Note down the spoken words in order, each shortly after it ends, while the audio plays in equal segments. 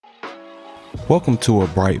Welcome to a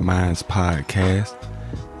Bright Minds podcast.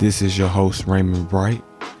 This is your host, Raymond Bright,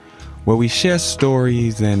 where we share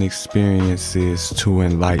stories and experiences to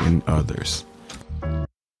enlighten others.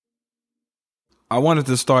 I wanted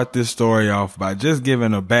to start this story off by just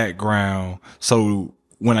giving a background so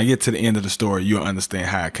when I get to the end of the story, you'll understand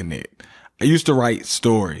how I connect. I used to write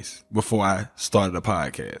stories before I started a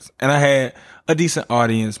podcast, and I had a decent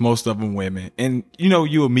audience, most of them women. And,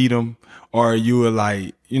 you would meet them or you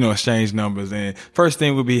would exchange numbers. And first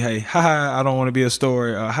thing would be, hey, haha, I don't want to be a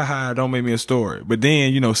story. Haha, don't make me a story. But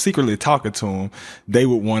then, secretly talking to them, they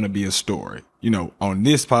would want to be a story. On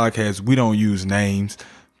this podcast, we don't use names.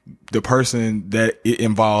 The person that it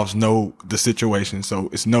involves know the situation, so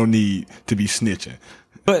it's no need to be snitching.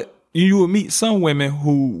 But you would meet some women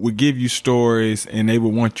who would give you stories and they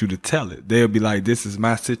would want you to tell it. They'll be like, this is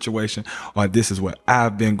my situation, or this is what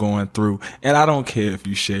I've been going through. And I don't care if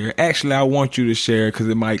you share. Actually, I want you to share because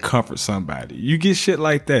it might comfort somebody. You get shit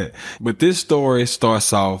like that. But this story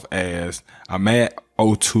starts off as I'm at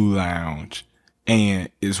O2 Lounge and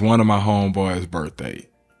it's one of my homeboys' birthday.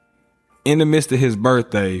 In the midst of his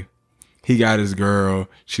birthday, he got his girl.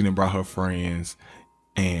 She done brought her friends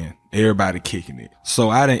and everybody kicking it. So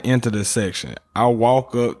I didn't enter the section. I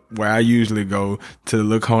walk up where I usually go to the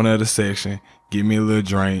little corner of the section, give me a little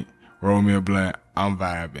drink, roll me a blunt. I'm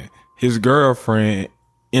vibing. His girlfriend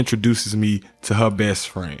introduces me to her best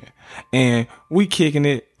friend and we kicking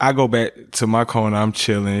it. I go back to my corner. I'm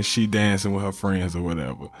chilling. She dancing with her friends or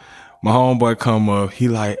whatever. My homeboy come up. He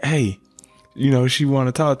like, hey, she want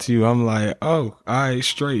to talk to you. I'm like, oh, all right,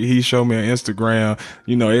 straight. He showed me on Instagram.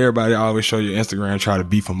 Everybody always show your Instagram, try to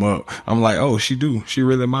beef him up. I'm like, oh, she do. She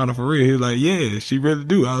really model for real. He was like, yeah, she really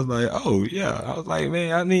do. I was like, oh, yeah. I was like,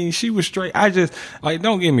 man, she was straight. I just,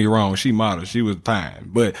 don't get me wrong. She model. She was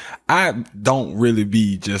fine. But I don't really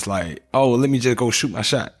be just like, oh, let me just go shoot my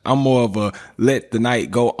shot. I'm more of a let the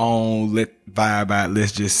night go on, let vibe out,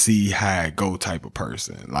 let's just see how it go type of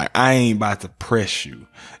person. Like, I ain't about to press you.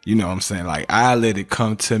 You know what I'm saying? Like, I let it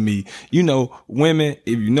come to me. Women,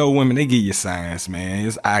 if you know women, they give you signs, man.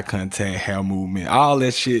 It's eye contact, hair movement, all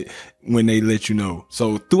that shit when they let you know.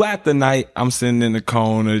 So throughout the night, I'm sitting in the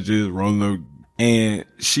corner, just rolling, and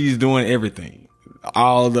she's doing everything.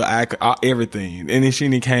 Everything. And then she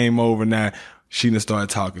done came over now. She done started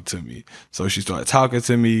talking to me. So she started talking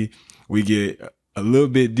to me. We get a little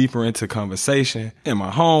bit deeper into conversation, and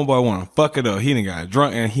my homeboy want to fuck it up. He done got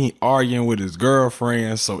drunk and he arguing with his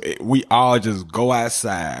girlfriend. So we all just go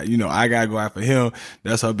outside. I gotta go out for him.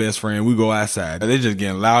 That's her best friend. We go outside. They just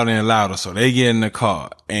getting louder and louder. So they get in the car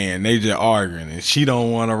and they just arguing, and she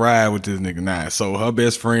don't want to ride with this nigga now. So her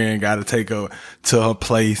best friend got to take her to her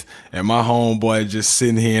place, and my homeboy just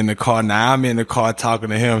sitting here in the car. Now I'm in the car talking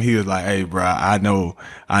to him. He was like, hey, bro, I know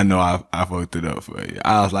I fucked it up for you.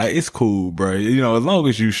 I was like, it's cool, bro. As long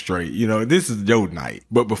as you straight, this is your night.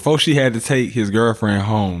 But before she had to take his girlfriend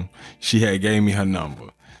home, she had gave me her number.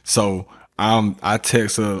 So I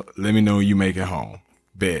text her, let me know when you make it home.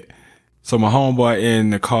 Bet. So my homeboy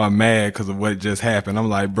in the car mad because of what just happened. I'm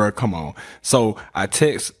like, bro, come on. So I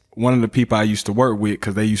text one of the people I used to work with,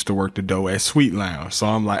 because they used to work the door at Sweet Lounge. So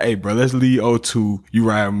I'm like, hey, bro, let's leave O2. You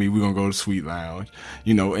ride with me. We're going to go to Sweet Lounge.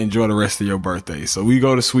 Enjoy the rest of your birthday. So we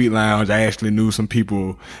go to Sweet Lounge. I actually knew some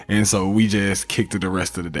people, and so we just kicked it the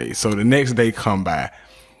rest of the day. So the next day come by.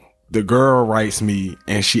 The girl writes me,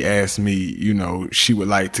 and she asked me, she would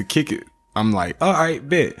like to kick it. I'm like, all right,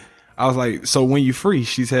 bet. I was like, so when you free?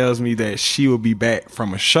 She tells me that she will be back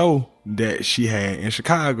from a show that she had in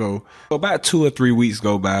Chicago. So about 2 or 3 weeks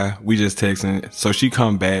go by. We just texting. So she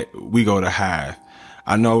come back. We go to Hive.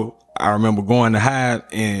 I remember going to Hive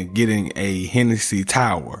and getting a Hennessy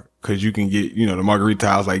tower, because you can get, the margarita.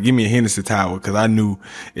 I was like, give me a Hennessy tower, because I knew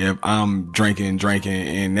if I'm drinking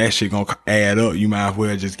and that shit gonna add up, you might as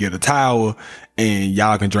well just get a tower and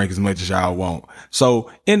y'all can drink as much as y'all want. So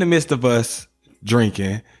in the midst of us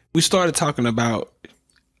drinking, we started talking about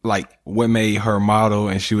what made her model,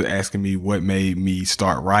 and she was asking me what made me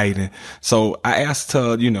start writing. So I asked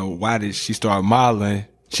her, why did she start modeling?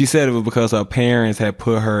 She said it was because her parents had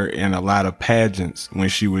put her in a lot of pageants when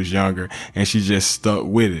she was younger, and she just stuck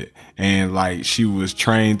with it. And she was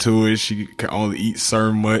trained to it. She could only eat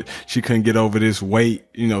certain much. She couldn't get over this weight,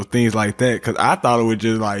 things like that. Cause I thought it was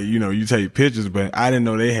just you take pictures, but I didn't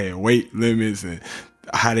know they had weight limits and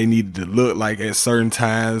how they needed to look like at certain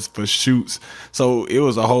times for shoots. So it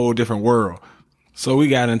was a whole different world. So we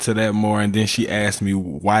got into that more, and then she asked me,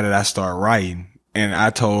 why did I start writing? And I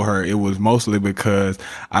told her it was mostly because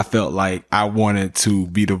I felt like I wanted to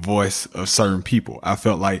be the voice of certain people. I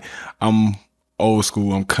felt like I'm old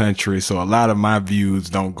school, I'm country. So a lot of my views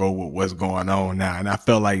don't go with what's going on now. And I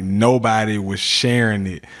felt like nobody was sharing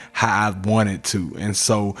it how I wanted to. And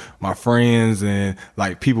so my friends and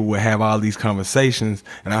like people would have all these conversations,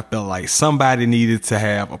 and I felt like somebody needed to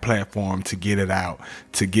have a platform to get it out,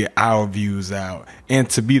 to get our views out, and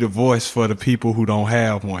to be the voice for the people who don't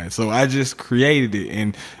have one. So I just created it,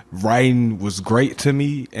 and writing was great to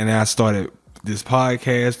me. And I started this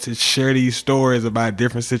podcast to share these stories about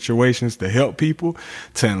different situations, to help people,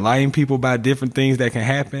 to enlighten people about different things that can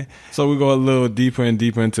happen. So we go a little deeper and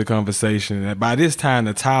deeper into conversation. And by this time,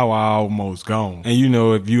 the tower almost gone. And you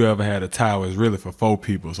know, if you ever had a tower, it's really for 4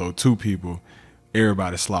 people. So 2 people,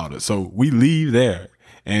 everybody slaughtered. So we leave there,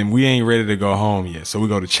 and we ain't ready to go home yet. So we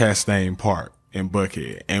go to Chastain Park in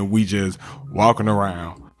Buckhead, and we just walking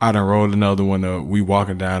around. I done rolled another one up. We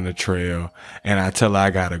walking down the trail, and I tell her I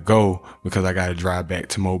gotta go because I gotta drive back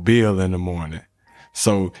to Mobile in the morning.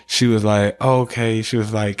 So she was like, oh, okay. She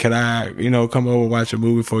was like, can I, come over and watch a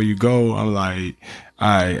movie before you go? I'm like, all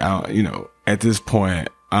right, at this point,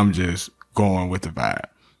 I'm just going with the vibe.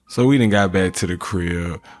 So we done got back to the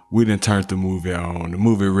crib. We done turned the movie on. The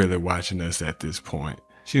movie really watching us at this point.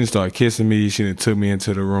 She done started kissing me. She done took me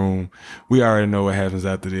into the room. We already know what happens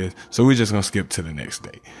after this. So we just gonna skip to the next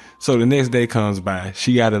day. So the next day comes by.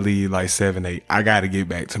 She gotta leave like 7, 8. I gotta get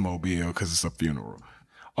back to Mobile because it's a funeral.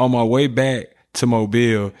 On my way back to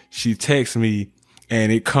Mobile, she texts me,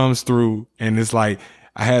 and it comes through, and it's like,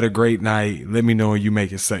 I had a great night. Let me know when you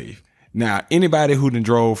make it safe. Now, anybody who done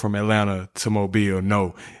drove from Atlanta to Mobile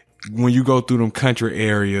know, when you go through them country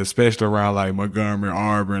areas, especially around like Montgomery,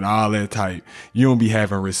 Auburn, all that type, you don't be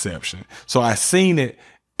having reception. So I seen it,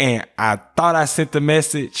 and I thought I sent the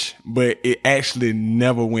message, but it actually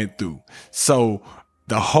never went through. So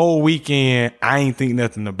the whole weekend, I ain't think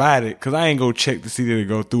nothing about it because I ain't go check to see that it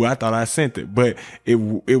go through. I thought I sent it, but it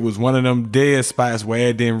was one of them dead spots where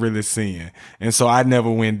it didn't really send. And so I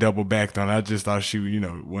never went double backed on it. I just thought she,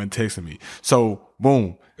 wasn't texting me. So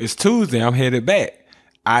boom, it's Tuesday. I'm headed back.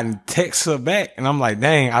 I text her back, and I'm like,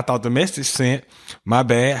 dang, I thought the message sent. My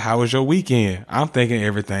bad. How was your weekend? I'm thinking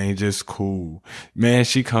everything just cool. Man,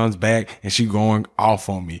 she comes back, and she going off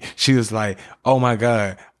on me. She was like, oh my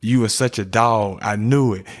God, you were such a dog. I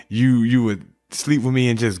knew it. You would sleep with me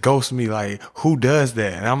and just ghost me. Like, who does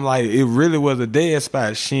that? And I'm like, it really was a dead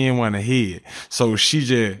spot. She didn't want to hear it. So she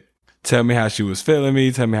just tell me how she was feeling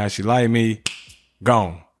me, tell me how she liked me.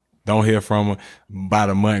 Gone. Don't hear from her.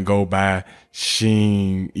 About a month go by, she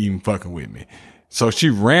ain't even fucking with me. So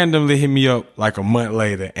she randomly hit me up like a month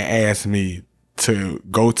later and asked me to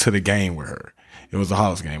go to the game with her. It was a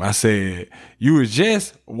Hawks game. I said, you was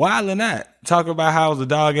just wilding out. Talking about how I was a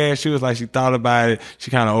dog ass. She was like, she thought about it.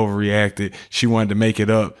 She kind of overreacted. She wanted to make it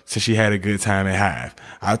up so she had a good time at Hive.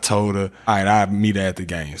 I told her, all right, I'll meet her at the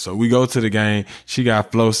game. So we go to the game. She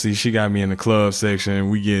got Flossy. She got me in the club section.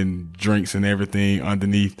 We getting drinks and everything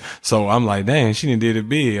underneath. So I'm like, dang, she done did it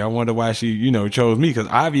big. I wonder why she, chose me. Cause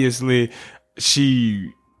obviously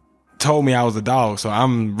she told me I was a dog, so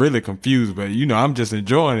I'm really confused, but I'm just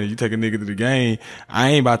enjoying it. You take a nigga to the game, I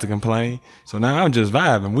ain't about to complain. So now I'm just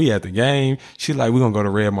vibing. We at the game. She's like, we gonna go to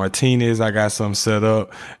Red Martinez. I got something set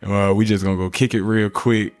up. We just gonna go kick it real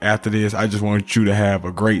quick after this. I just want you to have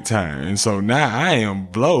a great time. And so now I am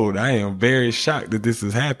blowed. I am very shocked that this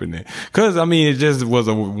is happening. Cause it just was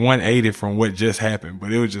a 180 from what just happened,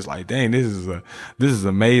 but it was just like, dang, this is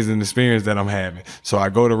amazing experience that I'm having. So I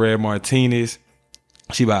go to Red Martinez.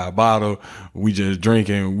 She buy a bottle. We just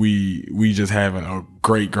drinking. We just having a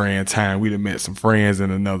great grand time. We done met some friends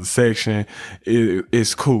in another section.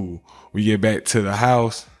 It's cool. We get back to the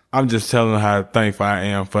house. I'm just telling her how thankful I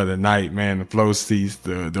am for the night, man. The flow seats,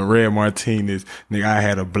 the Red Martinez, nigga, I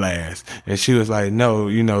had a blast. And she was like,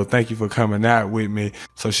 no, thank you for coming out with me.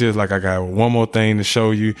 So she was like, I got one more thing to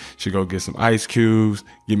show you. She go get some ice cubes.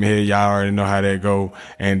 Give me here. Y'all already know how that go.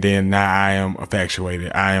 And then now I am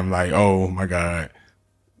infatuated. I am like, oh my God.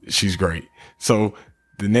 She's great. So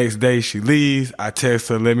the next day she leaves. I text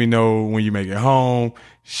her, let me know when you make it home.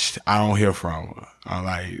 I don't hear from her. I'm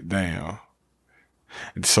like, damn.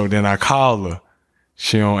 So then I call her.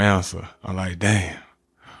 She don't answer. I'm like, damn,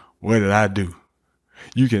 what did I do?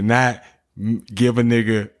 You cannot give a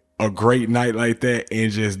nigga a great night like that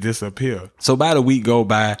and just disappear. So about a week go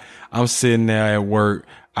by. I'm sitting there at work.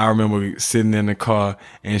 I remember sitting in the car,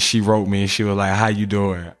 and she wrote me, and she was like, how you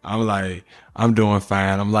doing? I'm like, I'm doing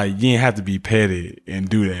fine. I'm like, you ain't have to be petty and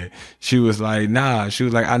do that. She was like, nah. She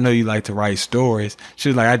was like, I know you like to write stories. She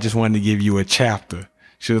was like, I just wanted to give you a chapter.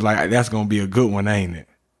 She was like, that's going to be a good one, ain't it?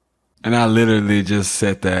 And I literally just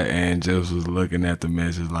sat there and just was looking at the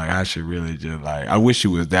message like I should really just like, I wish she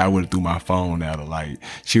was there. I would have threw my phone at her. Like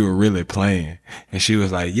she was really playing. And she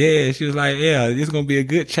was like, yeah, it's going to be a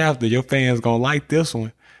good chapter. Your fans going to like this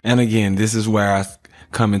one. And again, this is where I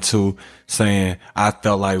come into saying I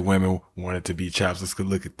felt like women wanted to be chapters. Cause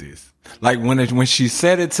look at this. Like when she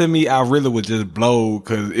said it to me, I really was just blow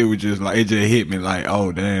cause it was just like, it just hit me like,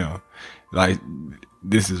 oh damn. Like,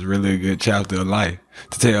 this is really a good chapter of life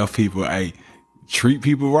to tell people, hey, treat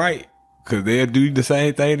people right, cause they'll do the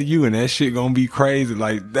same thing to you, and that shit gonna be crazy.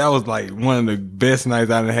 Like that was like one of the best nights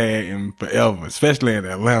I've had in forever, especially in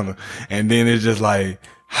Atlanta. And then it's just like,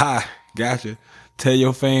 hi, gotcha. Tell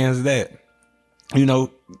your fans that, you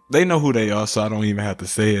know, they know who they are, so I don't even have to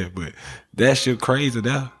say it. But that shit crazy.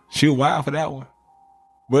 That she was wild for that one.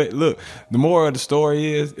 But look, the moral of the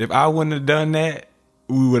story is, if I wouldn't have done that,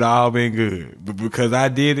 we would all been good. But because I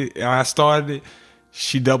did it, and I started it,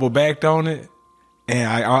 she double backed on it,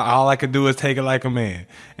 and all I could do is take it like a man.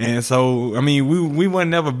 And so, I mean, we weren't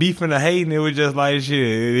never beefing or hating. It was just like, shit,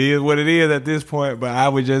 it is what it is at this point. But I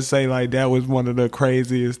would just say, like, that was one of the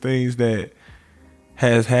craziest things that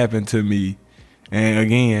has happened to me. And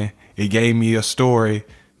again, it gave me a story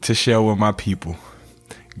to share with my people.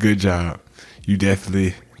 Good job. You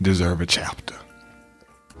definitely deserve a chapter.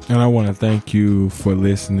 And I want to thank you for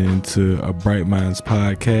listening to A Bright Minds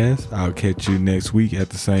podcast. I'll catch you next week at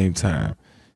the same time.